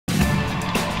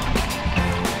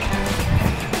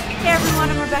Hey everyone,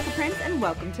 I'm Rebecca Prince and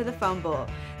welcome to the Fumble.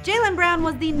 Jaylen Brown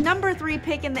was the number 3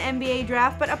 pick in the NBA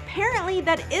draft, but apparently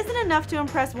that isn't enough to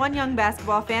impress one young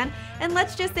basketball fan, and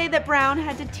let's just say that Brown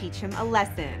had to teach him a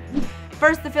lesson.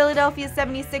 First, the Philadelphia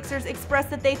 76ers expressed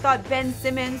that they thought Ben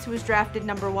Simmons, who was drafted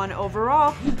number 1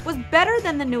 overall, was better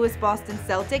than the newest Boston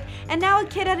Celtic, and now a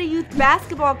kid at a youth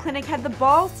basketball clinic had the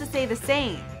balls to say the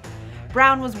same.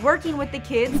 Brown was working with the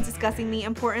kids, discussing the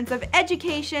importance of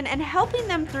education and helping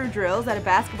them through drills at a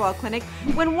basketball clinic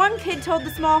when one kid told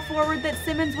the small forward that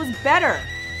Simmons was better.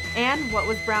 And what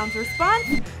was Brown's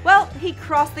response? Well, he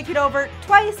crossed the kid over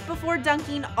twice before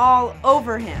dunking all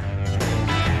over him.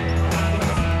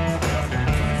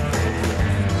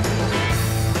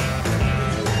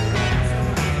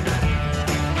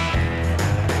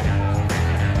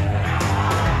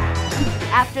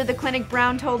 After the clinic,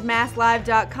 Brown told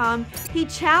MassLive.com, "He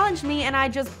challenged me and I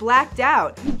just blacked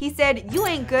out. He said, 'You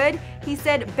ain't good.' He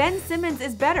said, 'Ben Simmons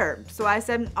is better.' So I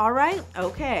said, 'All right,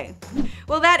 okay.'"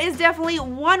 Well, that is definitely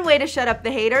one way to shut up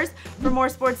the haters. For more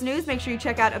sports news, make sure you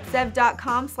check out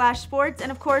obsev.com/sports,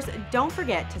 and of course, don't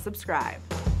forget to subscribe.